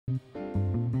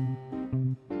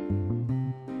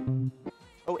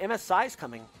MSI is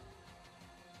coming.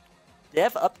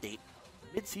 Dev update.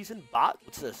 Mid-season bot?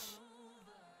 What's this?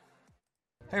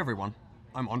 Hey everyone,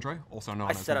 I'm Andre, also known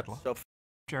I as set up Midler. so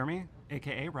Jeremy,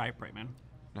 aka Riot Brightman.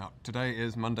 Now, today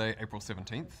is Monday, April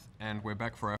 17th, and we're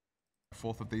back for our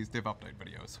fourth of these dev update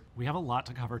videos. We have a lot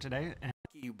to cover today, and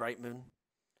you, Bright Moon.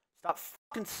 Stop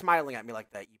fucking smiling at me like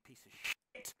that, you piece of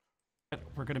shit.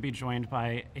 we're going to be joined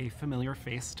by a familiar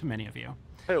face to many of you.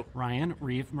 Who? Ryan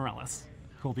Reeve Morales,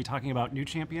 who will be talking about new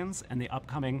champions and the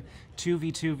upcoming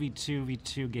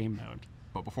 2v2v2v2 game mode.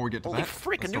 But before we get to Holy that,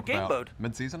 frick, a let's new talk game about mode.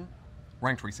 mid-season,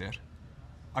 ranked reset,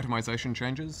 itemization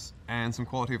changes, and some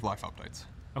quality of life updates.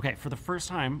 Okay, for the first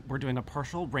time, we're doing a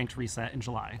partial ranked reset in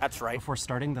July. That's right. Before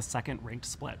starting the second ranked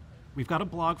split. We've got a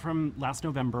blog from last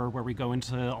November where we go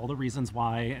into all the reasons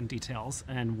why and details,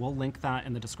 and we'll link that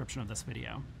in the description of this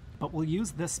video. But we'll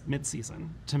use this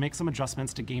mid-season to make some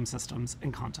adjustments to game systems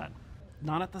and content.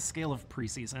 Not at the scale of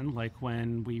preseason, like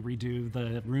when we redo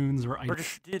the runes or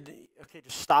items. Okay,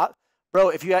 just stop.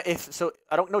 Bro, so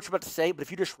I don't know what you're about to say, but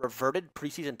if you just reverted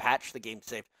preseason patch, the game's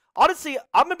safe. Honestly,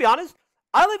 I'm gonna be honest,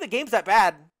 I don't think the game's that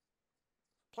bad.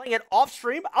 Playing it off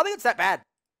stream, I don't think it's that bad.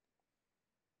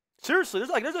 Seriously,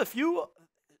 there's a few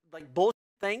like bullshit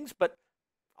things, but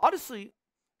honestly,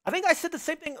 I think I said the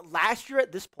same thing last year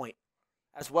at this point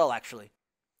as well, actually.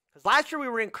 Because last year we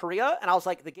were in Korea, and I was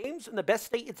like, the game's in the best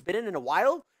state it's been in a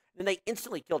while, and they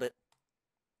instantly killed it.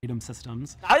 Item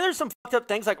systems. Now, there's some fucked up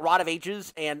things like Rod of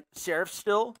Ages and Seraph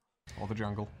still. Or the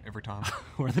jungle, every time.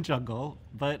 Or the jungle,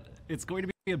 but it's going to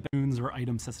be a runes or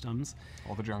item systems.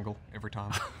 Or the jungle, every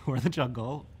time. Or the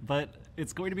jungle, but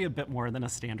it's going to be a bit more than a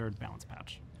standard balance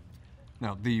patch.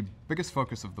 Now, the biggest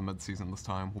focus of the mid-season this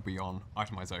time will be on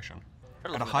itemization.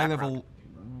 Look At a at high the level,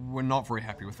 we're not very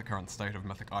happy with the current state of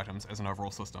mythic items as an overall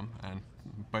system, and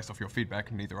based off your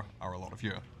feedback, neither are a lot of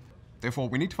you. Therefore,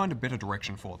 we need to find a better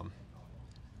direction for them.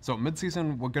 So at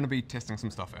mid-season, we're going to be testing some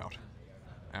stuff out.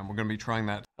 And we're going to be trying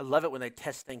that. I love it when they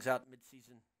test things out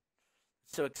mid-season.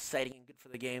 It's so exciting and good for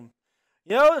the game.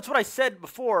 You know, that's what I said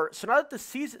before. So now that the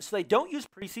season, so they don't use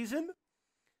preseason.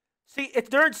 See,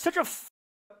 they're in such a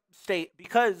state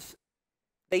because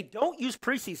they don't use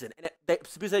preseason, and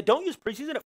because they don't use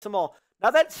preseason, it fucks them all.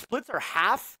 Now that splits are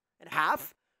half and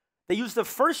half, they use the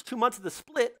first 2 months of the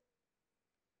split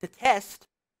to test,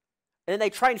 and then they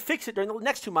try and fix it during the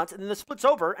next 2 months, and then the split's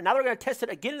over, and now they're going to test it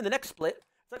again in the next split.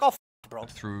 It's like, oh, bro.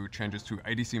 Through changes to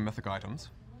ADC mythic items,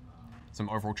 some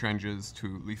overall changes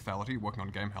to lethality, working on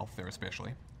game health there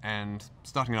especially, and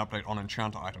starting an update on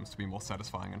enchanter items to be more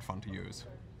satisfying and fun to use.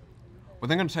 We're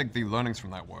then going to take the learnings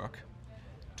from that work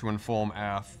to inform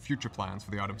our future plans for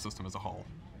the item system as a whole,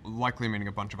 likely meaning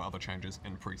a bunch of other changes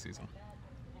in preseason.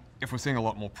 If we're seeing a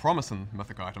lot more promise in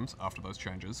mythic items after those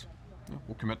changes,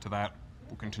 we'll commit to that,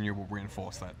 we'll continue, we'll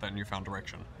reinforce that newfound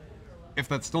direction. If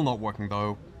that's still not working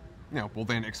though, we'll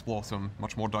then explore some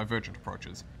much more divergent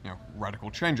approaches,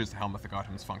 radical changes to how mythic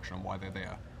items function and why they're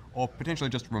there, or potentially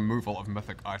just removal of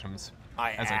mythic items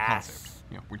as a concept.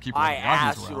 We keep the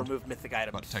items around, remove mythic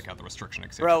items, but take out the restriction,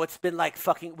 etc. Bro, it's been like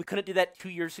fucking. We couldn't do that 2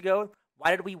 years ago.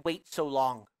 Why did we wait so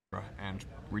long? And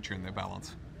retune their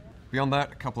balance. Beyond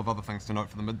that, a couple of other things to note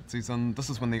for the mid-season. This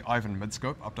is when the Ivan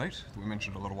mid-scope update that we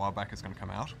mentioned a little while back is going to come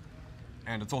out,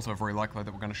 and it's also very likely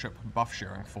that we're going to ship buff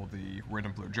sharing for the red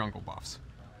and blue jungle buffs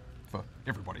for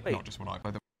everybody, not just when I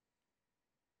play them.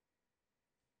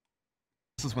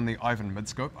 This is when the Ivan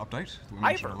mid-scope update that we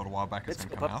mentioned a little while back is going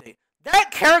to come out.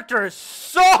 That character is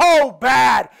so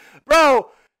bad! Bro,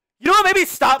 you know what made me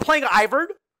stop playing Ivern?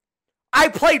 I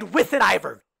played with an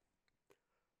Ivern.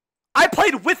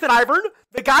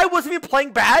 The guy wasn't even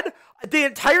playing bad. The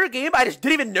entire game, I just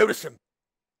didn't even notice him.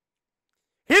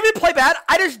 He didn't even play bad.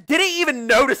 I just didn't even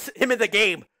notice him in the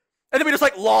game. And then we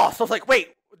just, lost. I was like,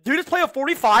 wait, dude just play a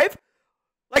 45?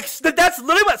 That's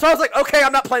literally what... So I was like, okay,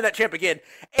 I'm not playing that champ again.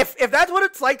 If that's what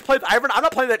it's like to play with Ivern, I'm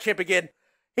not playing that champ again.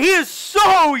 He is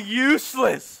so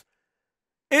useless.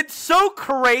 It's so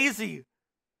crazy.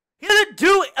 He doesn't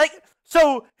do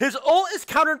so his ult is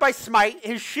countered by smite,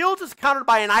 his shield is countered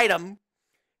by an item,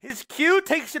 his Q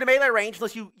takes you to melee range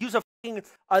unless you use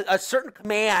a certain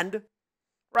command,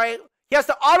 right? He has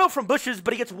to auto from bushes,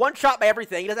 but he gets one shot by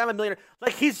everything. He doesn't have a million.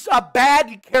 He's a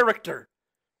bad character.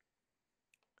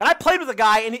 And I played with a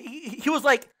guy, and he was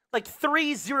like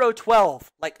 3-0-12,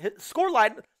 his score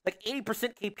line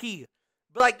 80% KP.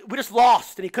 But we just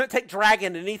lost, and he couldn't take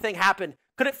dragon, and anything happened.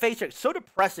 Couldn't face check. So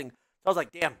depressing. So I was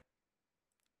like, damn.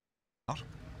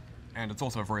 And it's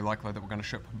also very likely that we're going to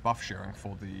ship buff sharing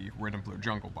for the red and blue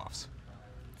jungle buffs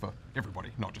for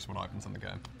everybody, not just when Ivan's in the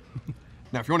game.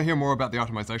 Now, if you want to hear more about the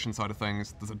optimization side of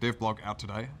things, there's a dev blog out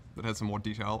today that has some more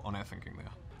detail on our thinking there.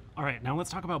 All right, now let's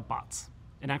talk about bots.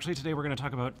 And actually today we're going to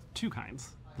talk about two kinds,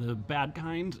 the bad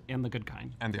kind and the good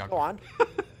kind. And the Go ugly. on.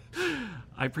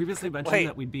 I previously mentioned Wait.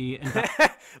 that we'd be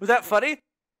Was that funny?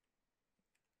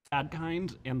 bad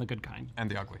kind and the good kind. And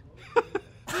the ugly.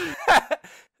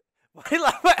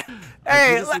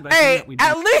 Hey, previously mentioned hey, that we'd be-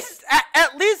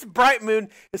 at least Bright Moon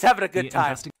is having a good time.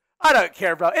 Investing I don't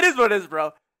care, bro. It is what it is,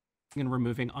 bro. in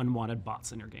removing unwanted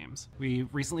bots in your games. We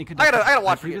recently I conducted gotta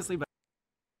watch it. previously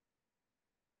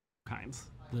kinds,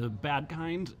 the bad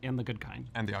kind and the good kind.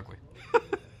 And the ugly.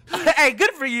 Hey,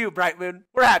 good for you, Bright Moon.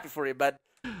 We're happy for you, bud.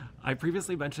 I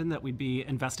previously mentioned that we'd be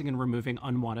investing in removing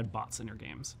unwanted bots in your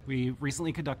games. We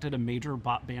recently conducted a major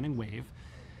bot banning wave,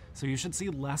 so you should see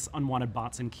less unwanted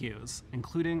bots in queues,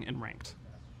 including in ranked.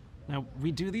 Now,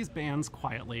 we do these bans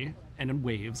quietly and in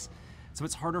waves, so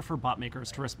it's harder for bot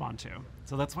makers to respond to.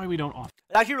 So that's why we don't often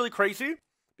It's actually really crazy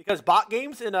because bot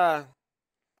games and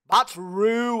bots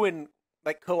ruin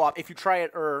like co-op if you try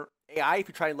it, or AI if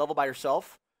you try and level by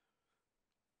yourself.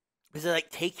 Because they like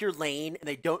take your lane and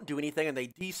they don't do anything and they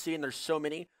DC and there's so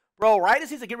many. Bro, Riot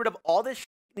just needs to get rid of all this shit.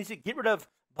 Needs to get rid of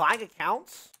buying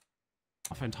accounts.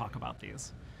 talk about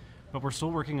these. But we're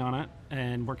still working on it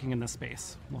and working in this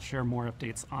space. We'll share more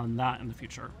updates on that in the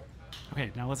future. Okay,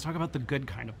 now let's talk about the good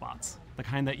kind of bots, the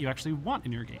kind that you actually want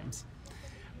in your games.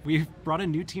 We've brought a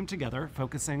new team together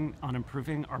focusing on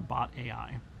improving our bot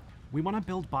AI. We want to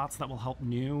build bots that will help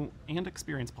new and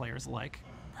experienced players alike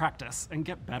practice and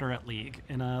get better at League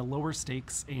in a lower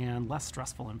stakes and less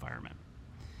stressful environment.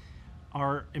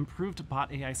 Our improved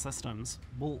bot AI systems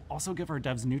will also give our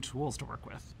devs new tools to work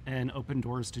with and open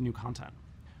doors to new content.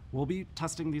 We'll be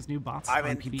testing these new bots on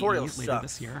PBE tutorials later suck.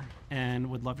 this year and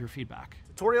would love your feedback.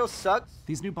 Tutorials suck.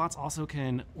 These new bots also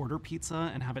can order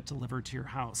pizza and have it delivered to your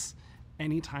house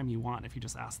anytime you want if you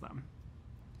just ask them.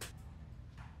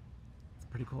 It's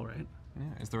pretty cool, right?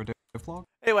 Yeah. Is there a dev log?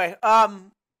 Anyway,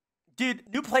 dude,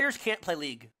 new players can't play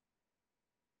League.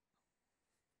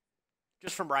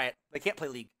 Just from Riot. They can't play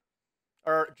League.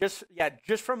 Or just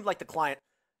from like the client.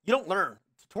 You don't learn.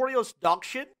 Tutorials dog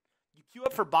shit. You queue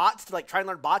up for bots to like try and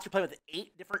learn bots. You're playing with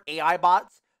 8 different AI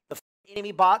bots. The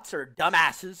enemy bots are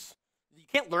dumbasses. You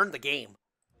can't learn the game.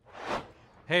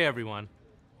 Hey everyone,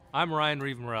 I'm Ryan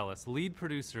Reeve Morales, lead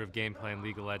producer of gameplay in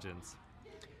League of Legends.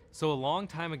 So a long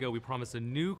time ago we promised a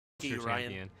new Gee, culture Ryan.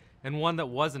 champion, and one that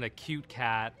wasn't a cute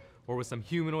cat or with some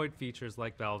humanoid features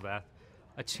like Belveth.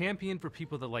 A champion for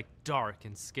people that like dark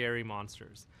and scary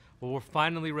monsters. Well, we're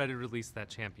finally ready to release that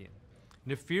champion.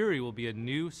 Nefiri will be a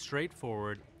new,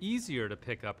 straightforward, easier to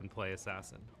pick up and play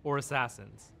assassin. Or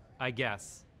assassins, I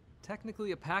guess.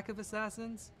 Technically a pack of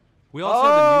assassins? We also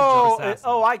have a new jump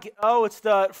assassin. It's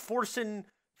the forcing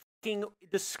fucking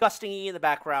disgusting E in the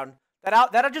background.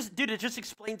 That just, dude, it just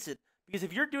explains it. Because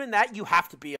if you're doing that, you have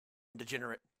to be a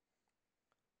degenerate.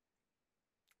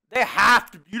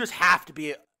 You just have to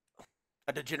be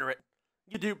a degenerate.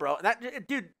 You do, bro. And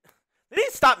dude, they need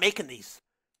to stop making these.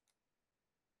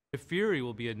 Nefiri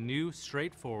will be a new,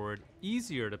 straightforward,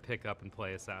 easier to pick up and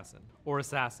play assassin. Or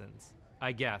assassins,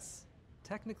 I guess.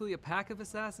 Technically a pack of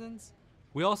assassins?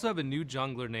 We also have a new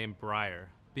jungler named Briar,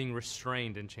 being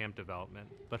restrained in champ development,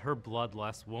 but her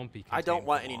bloodlust won't be contained I don't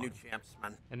want for any long. new champs,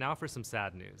 man. And now for some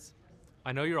sad news.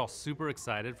 I know you're all super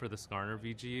excited for the Skarner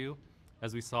VGU,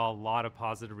 as we saw a lot of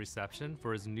positive reception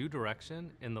for his new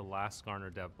direction in the last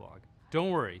Skarner dev blog.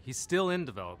 Don't worry, he's still in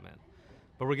development,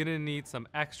 but we're gonna need some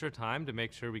extra time to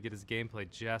make sure we get his gameplay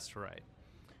just right.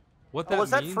 What that was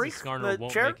that means freak is in Skarner the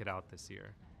won't chair? make it out this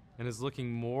year, and is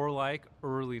looking more like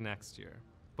early next year.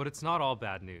 But it's not all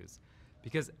bad news,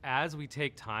 because as we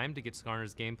take time to get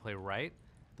Skarner's gameplay right,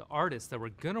 the artists that were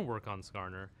gonna work on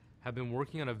Skarner have been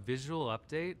working on a visual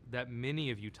update that many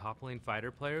of you top lane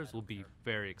fighter players will be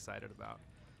very excited about.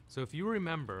 So if you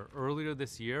remember, earlier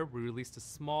this year, we released a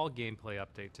small gameplay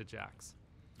update to Jax.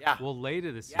 Yeah. Well,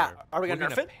 later this Yeah. year, Are we we're gonna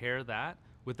gonna nerf it? pair that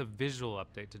with a visual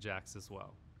update to Jax as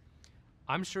well.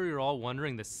 I'm sure you're all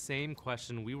wondering the same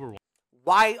question we were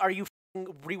Why are you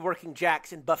fucking reworking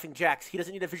Jax and buffing Jax? He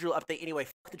doesn't need a visual update anyway.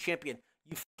 Fuck the champion.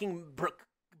 You fucking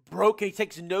broke. He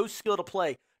takes no skill to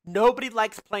play. Nobody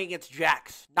likes playing against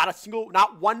Jax.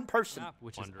 Not one person. map,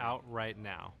 which is out right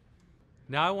now.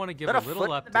 Now I want to give Is a that a little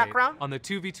foot in the update background? on the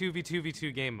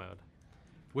 2v2v2v2 game mode,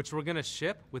 which we're going to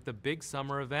ship with the big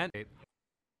summer event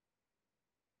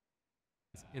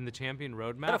in the champion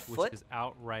roadmap, foot? which is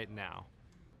out right now.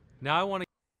 Now I want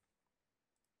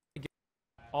to get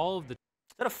all of the Is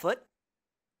that a foot?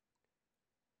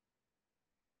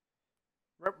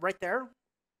 Right there? Or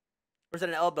is that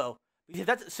an elbow? Because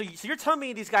that's, so you're telling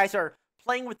me these guys are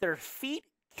playing with their feet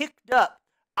kicked up.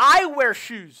 I wear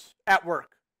shoes at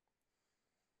work.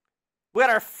 We got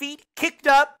our feet kicked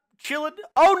up, chilling.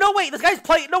 Oh, no, wait. This guy's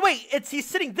playing. No, wait. He's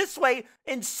sitting this way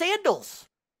in sandals.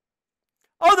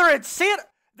 Oh, they're in sand.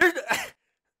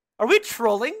 Are we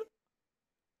trolling?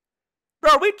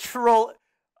 Bro, are we troll?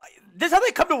 This is how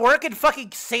they come to work in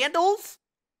fucking sandals?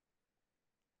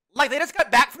 Like they just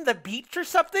got back from the beach or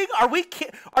something?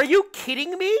 Are you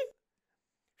kidding me?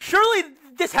 Surely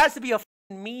this has to be a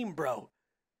fucking meme, bro.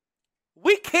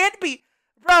 We can't be.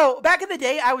 Bro, back in the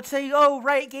day, I would say, oh,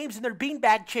 Riot Games and their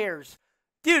beanbag chairs.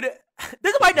 Dude,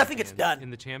 this is why nothing gets done.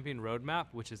 In the Champion Roadmap,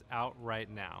 which is out right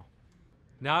now.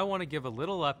 Now I want to give a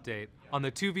little update on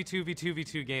the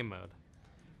 2v2v2v2 game mode,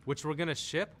 which we're going to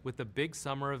ship with the big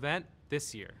summer event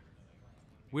this year.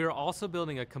 We are also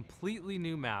building a completely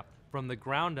new map from the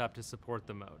ground up to support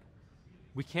the mode.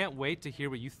 We can't wait to hear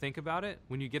what you think about it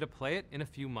when you get to play it in a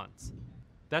few months.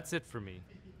 That's it for me.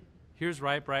 Here's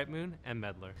Riot Brightmoon and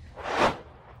Meddler.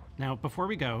 Now, before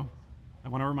we go, I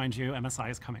want to remind you MSI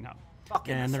is coming up.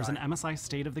 And there's an MSI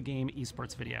State of the Game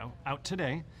esports video out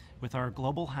today with our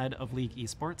global head of League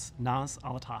esports, Naz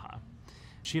Alataha.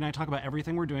 She and I talk about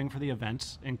everything we're doing for the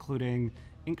event, including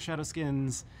Ink Shadow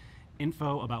skins,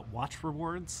 info about watch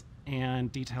rewards,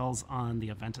 and details on the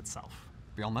event itself.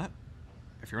 Beyond that,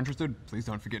 if you're interested, please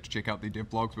don't forget to check out the dev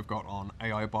blogs we've got on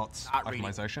AI bots,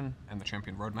 optimization, and the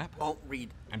Champion Roadmap. Won't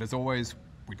read. And as always,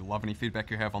 we'd love any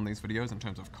feedback you have on these videos in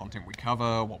terms of content we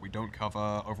cover, what we don't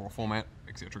cover, overall format,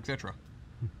 etc., etc.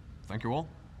 Thank you all,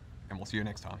 and we'll see you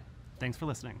next time. Thanks for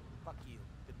listening. Fuck you.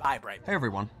 Goodbye, Bright. Hey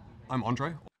everyone, I'm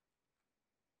Andre.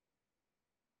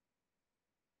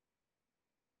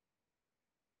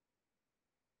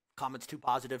 Comments too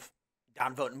positive.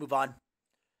 Downvote and move on.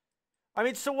 I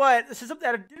mean, so what? This is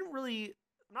something that I didn't really...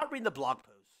 I'm not reading the blog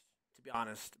post, to be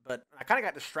honest, but I kind of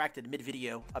got distracted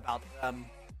mid-video about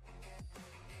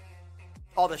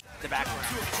all the shit in the background.